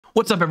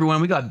What's up,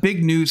 everyone? We got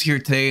big news here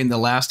today in the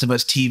Last of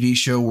Us TV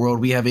show world.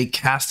 We have a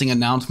casting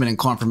announcement and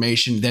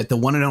confirmation that the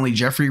one and only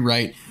Jeffrey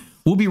Wright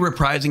will be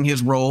reprising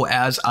his role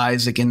as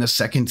Isaac in the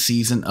second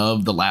season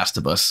of The Last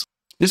of Us.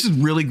 This is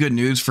really good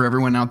news for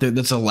everyone out there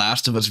that's a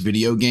Last of Us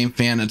video game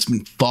fan that's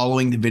been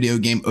following the video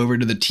game over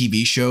to the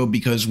TV show,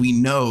 because we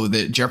know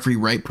that Jeffrey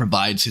Wright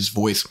provides his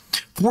voice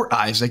for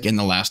Isaac in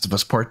The Last of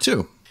Us Part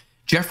 2.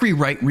 Jeffrey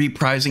Wright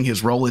reprising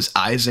his role as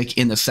Isaac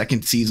in the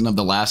second season of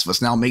The Last of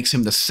Us now makes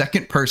him the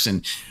second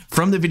person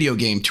from the video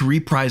game to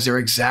reprise their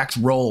exact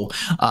role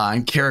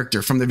and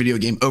character from the video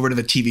game over to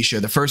the TV show.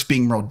 The first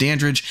being Merle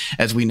Dandridge.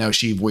 As we know,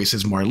 she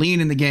voices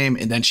Marlene in the game,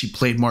 and then she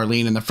played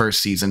Marlene in the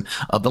first season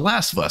of The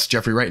Last of Us.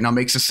 Jeffrey Wright now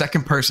makes the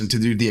second person to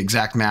do the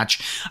exact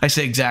match. I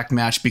say exact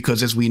match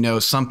because, as we know,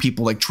 some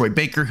people like Troy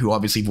Baker, who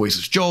obviously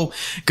voices Joel,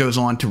 goes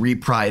on to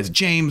reprise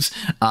James.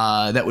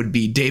 That would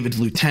be David's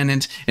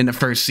lieutenant in the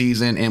first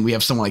season, and we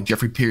have someone like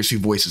Jeffrey Pierce who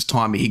voices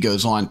Tommy. He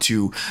goes on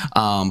to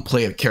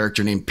play a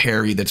character named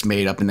Perry that's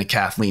made up in the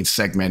Kathleen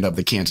segment of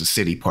the Kansas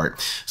City part.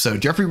 So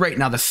Jeffrey Wright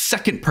now the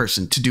second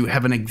person to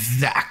have an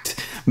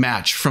exact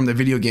match from the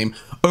video game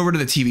over to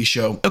the TV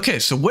show. Okay,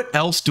 so what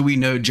else do we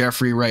know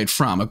Jeffrey Wright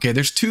from? Okay,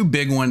 there's two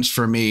big ones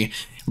for me.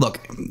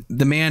 Look,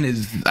 the man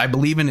is, I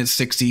believe, in his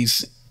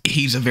 60s.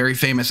 He's a very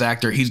famous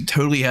actor. He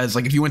totally has,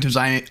 like, if you went to his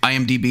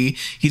IMDb,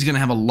 he's going to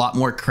have a lot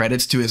more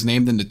credits to his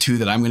name than the two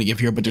that I'm going to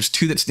give here, but there's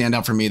two that stand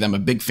out for me that I'm a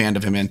big fan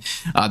of him in.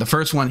 The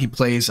first one he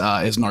plays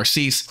is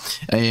Narcisse,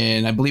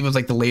 and I believe it was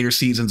like the later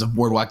seasons of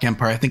Boardwalk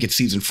Empire. I think it's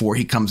season 4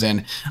 he comes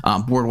in.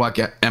 Boardwalk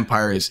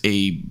Empire is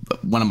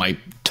one of my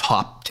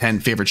top 10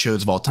 favorite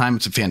shows of all time.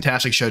 It's a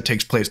fantastic show. It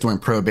takes place during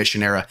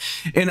Prohibition era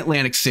in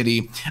Atlantic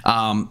City.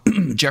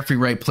 Jeffrey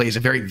Wright plays a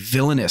very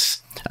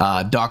villainous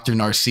Dr.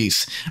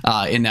 Narcisse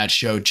in that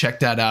show.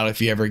 Check that out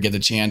if you ever get the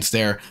chance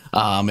there.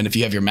 And if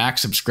you have your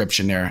Max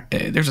subscription there,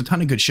 there's a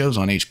ton of good shows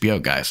on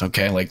HBO, guys.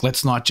 Okay, like,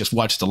 let's not just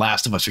watch The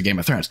Last of Us or Game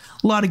of Thrones.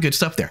 A lot of good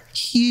stuff there.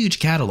 Huge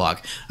catalog.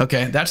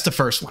 Okay, that's the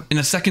first one. And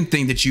the second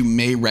thing that you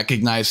may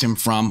recognize him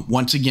from,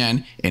 once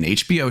again, an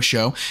HBO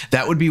show,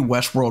 that would be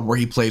Westworld, where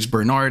he plays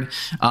Bernard.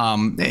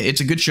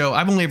 It's a good show.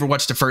 I've only ever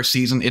watched the first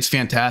season. It's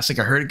fantastic.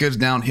 I heard it goes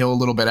downhill a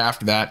little bit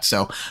after that,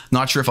 so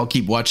not sure if I'll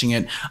keep watching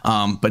it.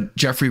 But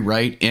Jeffrey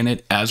Wright in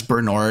it as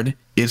Bernard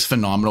is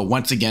phenomenal.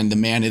 Once again, the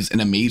man is an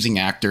amazing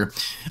actor.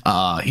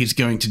 He's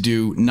going to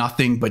do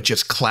nothing but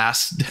just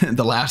class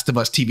the Last of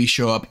Us TV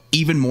show up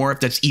even more, if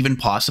that's even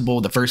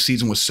possible. The first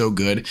season was so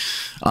good.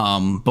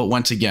 But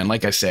once again,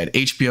 like I said,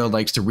 HBO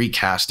likes to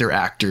recast their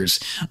actors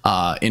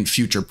in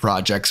future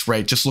projects,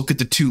 right? Just look at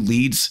the two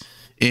leads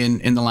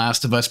in The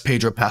Last of Us,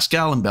 Pedro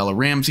Pascal and Bella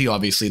Ramsey.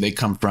 Obviously, they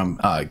come from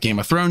Game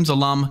of Thrones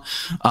alum.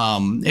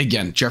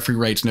 Again, Jeffrey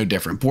Wright's no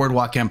different.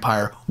 Boardwalk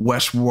Empire,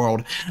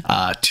 Westworld,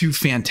 two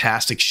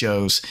fantastic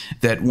shows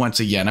that,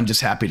 once again, I'm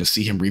just happy to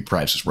see him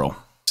reprise his role.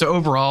 So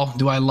overall,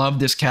 do I love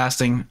this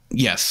casting?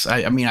 Yes.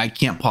 I mean, I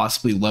can't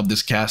possibly love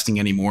this casting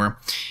anymore.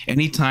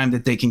 Anytime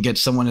that they can get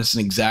someone as an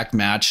exact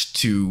match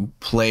to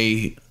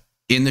play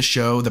in the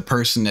show the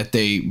person that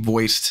they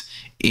voiced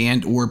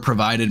and or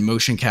provided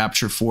motion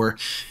capture for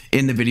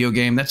in the video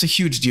game, that's a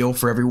huge deal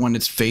for everyone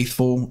that's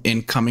faithful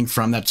in coming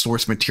from that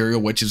source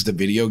material, which is the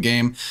video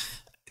game.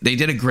 They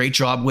did a great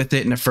job with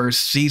it in the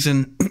first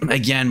season.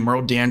 Again,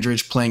 Merle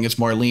Dandridge playing as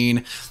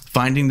Marlene,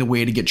 finding the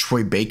way to get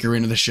Troy Baker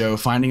into the show,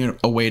 finding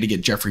a way to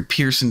get Jeffrey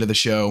Pierce into the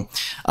show,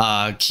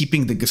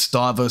 keeping the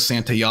Gustavo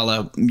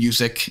Santaolalla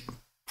music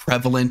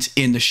prevalent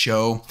in the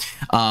show,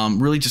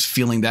 really just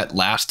feeling that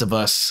Last of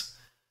Us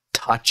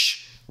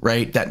touch,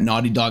 right? That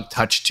Naughty Dog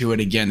touch to it.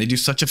 Again, they do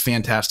such a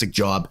fantastic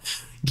job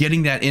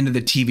getting that into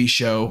the TV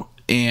show,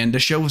 and the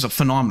show was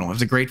phenomenal. It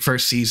was a great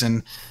first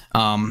season,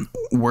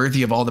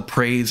 worthy of all the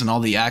praise and all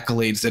the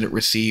accolades that it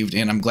received,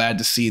 and I'm glad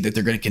to see that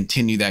they're going to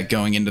continue that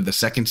going into the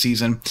second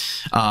season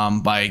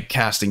by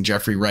casting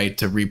Jeffrey Wright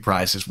to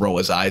reprise his role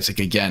as Isaac.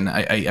 Again,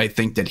 I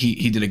think that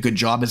he did a good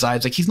job as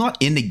Isaac. He's not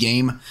in the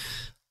game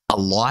a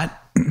lot,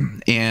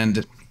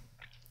 and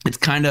it's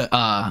kind of,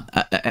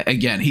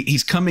 again,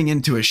 he's coming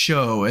into a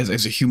show as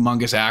a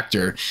humongous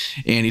actor,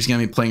 and he's going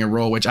to be playing a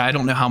role which I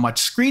don't know how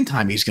much screen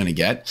time he's going to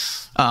get.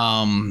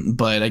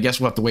 But I guess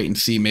we'll have to wait and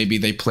see. Maybe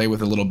they play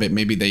with a little bit.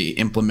 Maybe they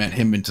implement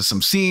him into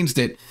some scenes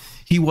that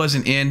he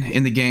wasn't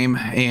in the game,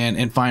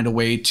 and find a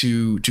way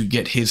to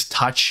get his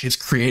touch, his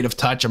creative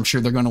touch. I'm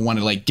sure they're going to want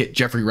to, like, get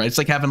Jeffrey Wright. It's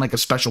like having like a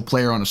special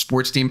player on a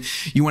sports team.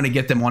 You want to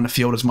get them on the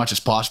field as much as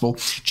possible.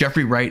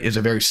 Jeffrey Wright is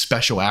a very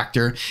special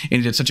actor, and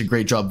he did such a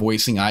great job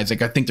voicing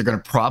Isaac. I think they're going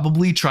to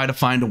probably try to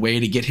find a way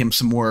to get him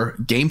some more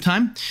game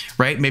time,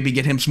 right? Maybe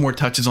get him some more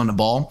touches on the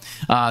ball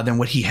than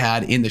what he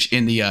had in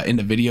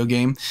the video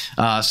game.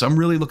 So I'm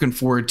really looking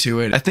forward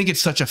to it. I think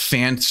it's such a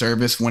fan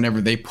service whenever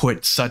they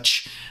put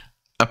such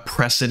a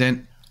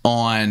precedent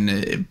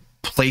on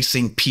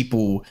placing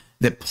people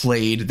that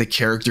played the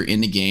character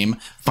in the game,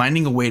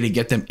 finding a way to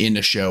get them in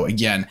the show.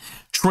 Again,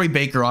 Troy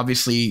Baker,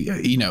 obviously,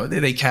 you know,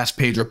 they cast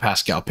Pedro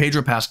Pascal.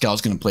 Pedro Pascal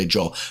is going to play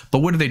Joel. But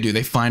what do?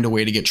 They find a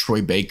way to get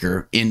Troy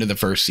Baker into the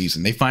first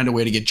season. They find a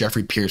way to get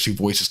Jeffrey Pierce, who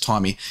voices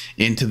Tommy,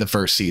 into the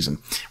first season,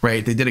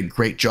 right? They did a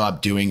great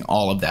job doing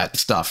all of that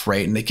stuff,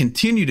 right? And they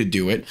continue to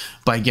do it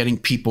by getting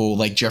people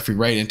like Jeffrey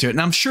Wright into it.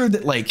 And I'm sure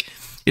that, like,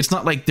 it's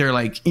not like they're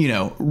like, you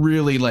know,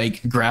 really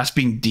like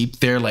grasping deep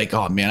there. Like,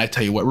 oh man, I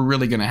tell you what, we're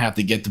really going to have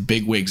to get the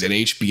bigwigs at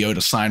HBO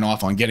to sign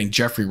off on getting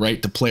Jeffrey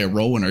Wright to play a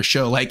role in our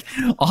show. Like,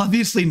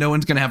 obviously no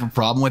one's going to have a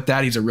problem with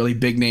that. He's a really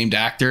big named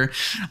actor.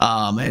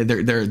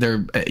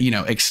 They're you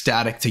know,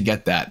 ecstatic to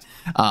get that.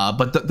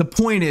 But the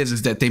point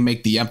is that they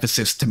make the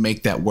emphasis to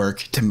make that work,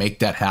 to make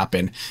that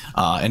happen.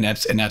 And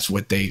that's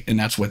what they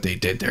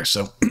did there.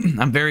 So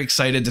I'm very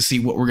excited to see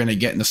what we're going to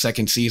get in the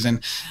second season.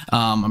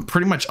 I'm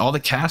pretty much all the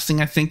casting,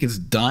 I think, is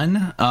done,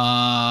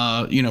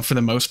 you know, for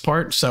the most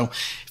part. So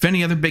if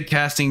any other big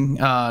casting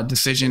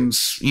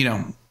decisions, you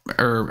know,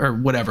 or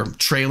whatever,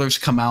 trailers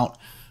come out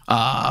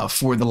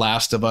for The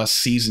Last of Us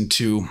Season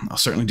 2, I'll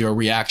certainly do a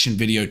reaction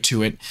video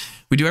to it.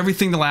 We do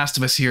everything The Last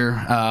of Us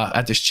here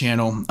at this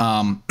channel,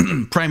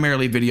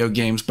 primarily video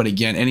games, but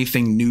again,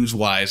 anything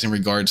news-wise in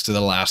regards to The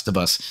Last of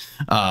Us.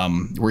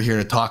 We're here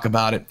to talk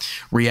about it,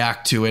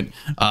 react to it.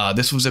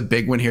 This was a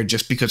big one here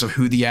just because of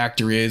who the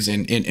actor is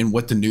and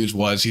what the news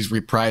was. He's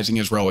reprising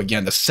his role.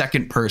 Again, the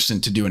second person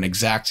to do an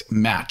exact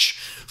match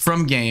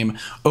from game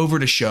over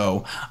to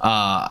show.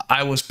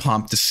 I was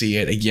pumped to see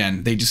it.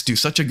 Again, they just do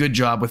such a good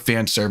job with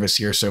fan service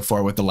here so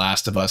far with The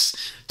Last of Us.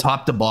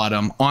 Top to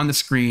bottom, on the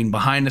screen,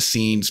 behind the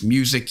scenes,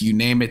 music, you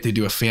name it. They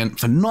do a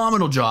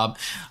phenomenal job.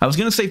 I was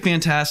going to say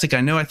fantastic.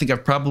 I think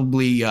I've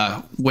probably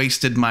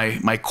wasted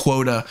my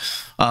quota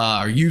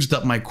or used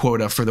up my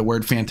quota for the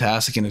word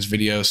fantastic in this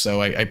video.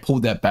 So I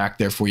pulled that back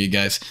there for you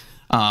guys.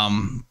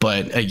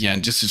 But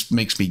again, just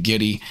makes me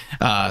giddy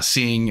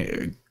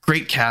seeing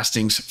great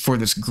castings for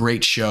this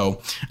great show,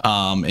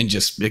 and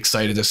just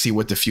excited to see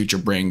what the future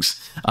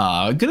brings.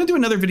 Gonna do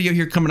another video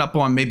here coming up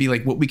on maybe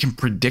like what we can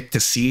predict to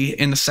see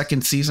in the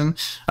second season,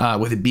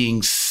 with it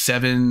being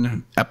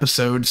 7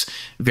 episodes,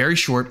 very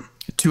short.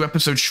 2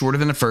 episodes shorter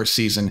than the first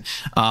season,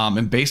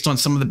 and based on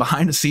some of the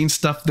behind-the-scenes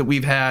stuff that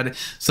we've had,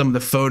 some of the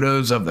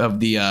photos of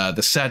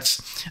the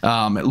sets,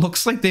 it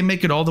looks like they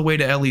make it all the way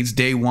to Ellie's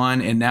day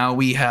 1, and now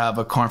we have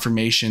a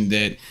confirmation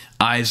that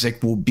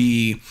Isaac will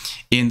be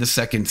in the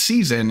second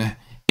season.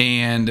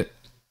 And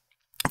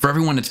for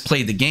everyone that's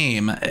played the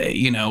game,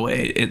 you know,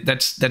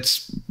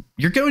 that's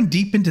you're going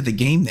deep into the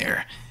game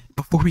there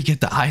before we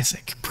get to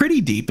Isaac. Pretty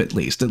deep, at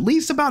least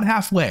about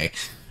halfway.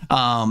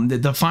 For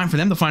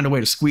them to find a way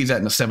to squeeze that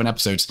into 7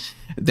 episodes,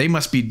 they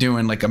must be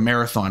doing like a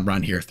marathon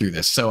run here through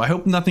this. So I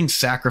hope nothing's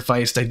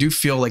sacrificed. I do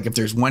feel like if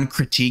there's one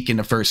critique in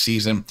the first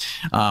season,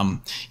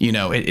 you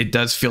know, it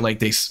does feel like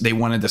they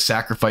wanted to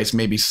sacrifice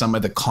maybe some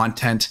of the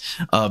content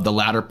of the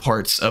latter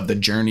parts of the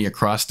journey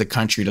across the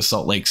country to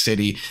Salt Lake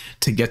City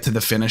to get to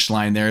the finish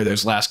line there.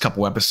 Those last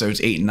couple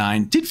episodes, 8 and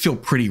 9, did feel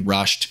pretty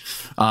rushed.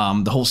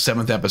 The whole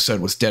 7th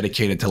episode was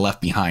dedicated to Left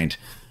Behind.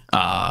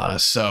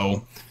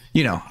 So,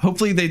 you know,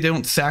 hopefully they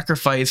don't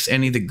sacrifice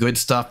any of the good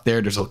stuff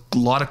there. There's a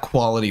lot of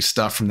quality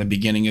stuff from the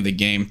beginning of the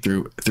game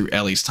through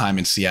Ellie's time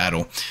in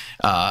Seattle.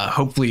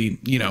 Hopefully,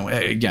 you know,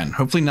 again,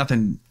 hopefully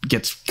nothing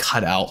gets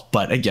cut out.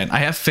 But again, I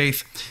have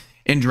faith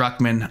in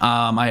Druckmann.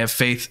 I have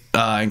faith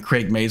in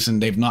Craig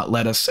Mazin. They've not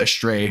led us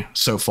astray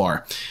so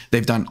far.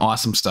 They've done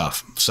awesome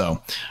stuff.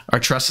 So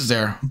our trust is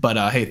there. But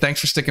hey, thanks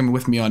for sticking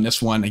with me on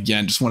this one.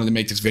 Again, just wanted to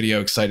make this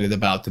video. Excited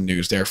about the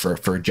news there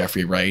for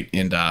Jeffrey Wright,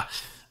 and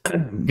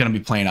gonna be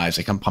playing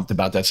Isaac. I'm pumped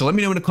about that. So let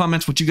me know in the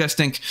comments what you guys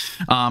think.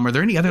 Are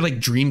there any other like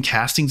dream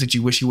castings that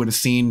you wish you would have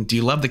seen? Do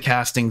you love the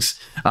castings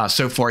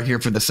so far here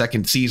for the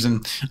second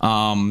season?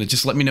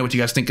 Just let me know what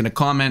you guys think in a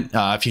comment.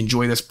 If you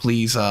enjoy this,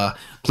 please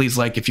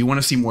like. If you want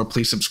to see more,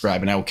 please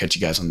subscribe, and I will catch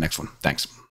you guys on the next one. Thanks.